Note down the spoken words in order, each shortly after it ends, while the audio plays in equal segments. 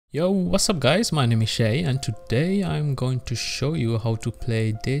Yo, what's up guys, my name is Shay and today I'm going to show you how to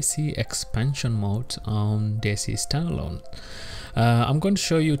play Dayz Expansion Mod on Dayz Standalone. I'm going to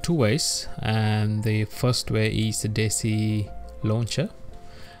show you two ways, and the first way is the Dayz launcher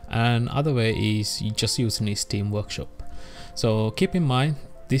and other way is you just using a Steam workshop. So keep in mind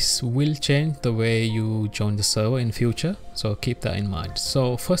this will change the way you join the server in future, so keep that in mind.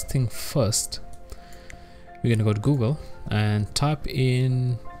 So first thing first, we're gonna go to Google and type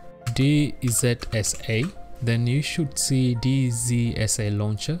in DZSA, then you should see DZSA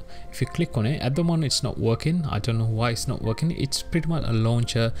launcher. If you click on it, at the moment it's not working. I don't know why it's not working. It's pretty much a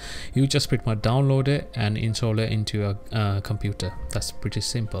launcher. You just pretty much download it and install it into your computer. That's pretty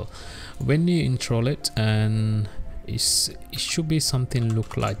simple. When you install it, and it should be something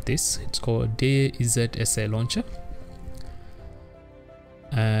look like this. It's called DZSA launcher,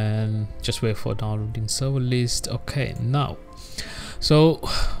 and just wait for downloading server list. Okay, now so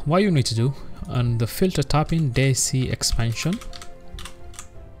what you need to do, on the filter type in Dayz Expansion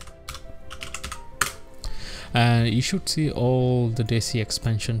and you should see all the Dayz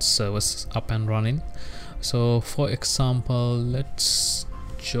Expansion servers up and running. So for example, let's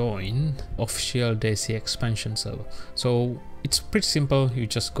join official Dayz Expansion server. So it's pretty simple. You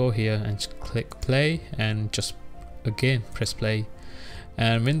just go here and click play and just again press play,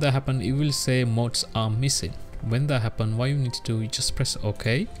 and when that happens it will say mods are missing. When that happens, what you need to do, you just press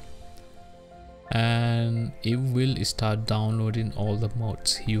OK and it will start downloading all the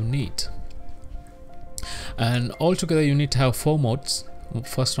mods you need. And altogether you need to have 4 mods.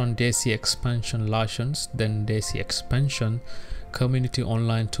 First one, Dayz Expansion License, then Dayz Expansion Community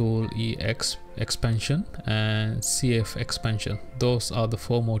Online Tool EX Expansion and CF Expansion. Those are the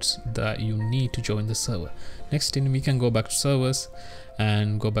 4 mods that you need to join the server. Next thing, we can go back to servers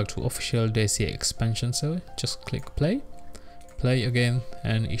and go back to official Dayz Expansion server. Just click play again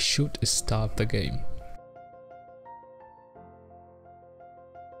and it should start the game.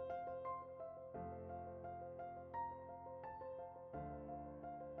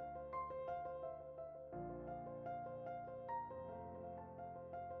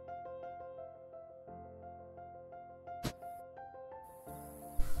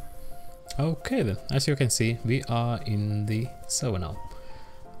 Okay, then as you can see we are in the server now,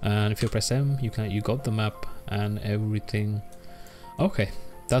 and if you press M you got the map and everything. Okay,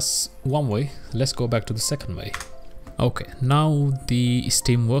 that's one way. Let's go back to the second way. Okay, now the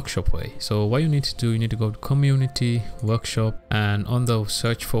Steam workshop way. So what you need to do, you need to go to community workshop and on the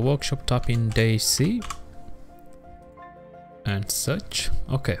search for workshop type in Dayz and search.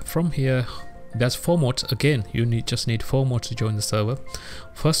 Okay, from here there's 4 mods. Again, you just need 4 mods to join the server.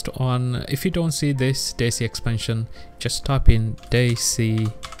 First one, if you don't see this Dayz Expansion, just type in Dayz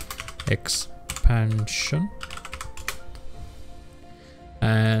Expansion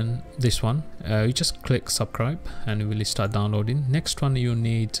and this one, you just click subscribe and it will start downloading. Next one, you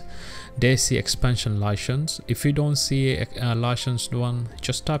need Dayz Expansion License. If you don't see a licensed one,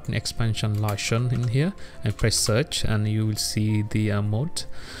 just type in Expansion License in here and press search and you will see the mod.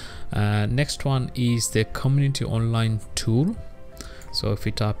 Next one is the Community Online Tool. So if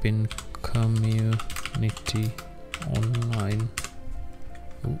we type in Community Online,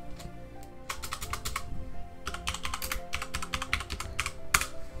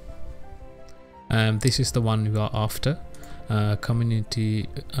 this is the one you are after, Community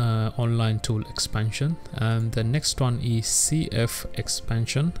Online Tool Expansion, and the next one is CF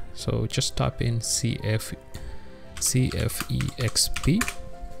Expansion. So just type in CFEXP.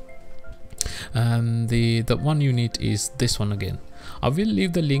 And the one you need is this one again. I will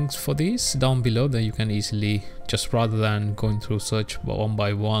leave the links for these down below, that you can easily, just rather than going through search one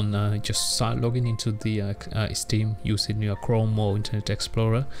by one, just start logging into the Steam using your Chrome or Internet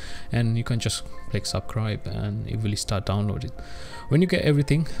Explorer, and you can just click subscribe and it will start downloading. When you get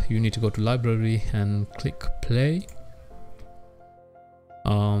everything, you need to go to library and click play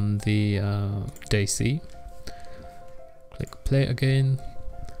on the Dayz. Click play again.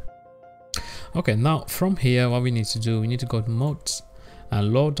 Okay, now from here what we need to do, we need to go to mods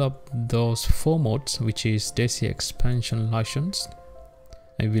and load up those 4 mods, which is Dayz Expansion License.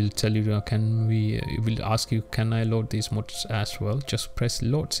 I will tell you, it will ask you, can I load these mods as well? Just press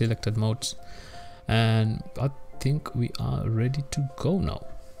load selected mods and I think we are ready to go now.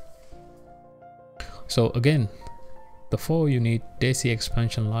 So again, the 4 you need: Dayz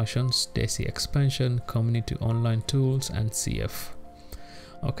Expansion License, Dayz Expansion, Community Online Tools and CF.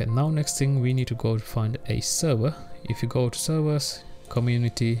 Okay, now next thing, we need to go find a server. If you go to servers,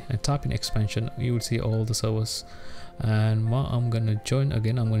 community and type in expansion, you will see all the servers. And what I'm gonna join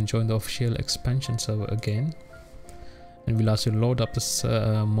again, I'm gonna join the official expansion server again. and we'll also load up this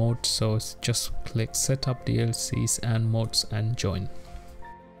mode. So just click setup DLCs and mods and join.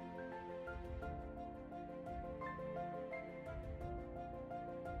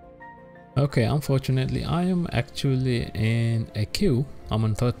 Okay, unfortunately I am actually in a queue. I'm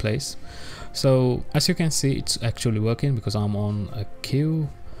on 3rd place. So as you can see, it's actually working because I'm on a queue.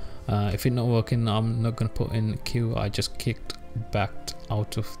 If it's not working, I'm not gonna put in queue. I just kicked back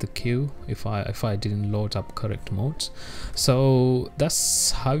out of the queue if I didn't load up correct modes. So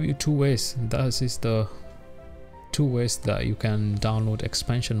that's how you two ways. That is the 2 ways that you can download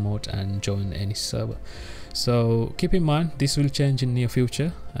expansion mode and join any server. So keep in mind, this will change in near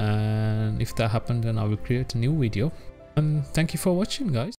future, and if that happens, then I will create a new video. And thank you for watching, guys.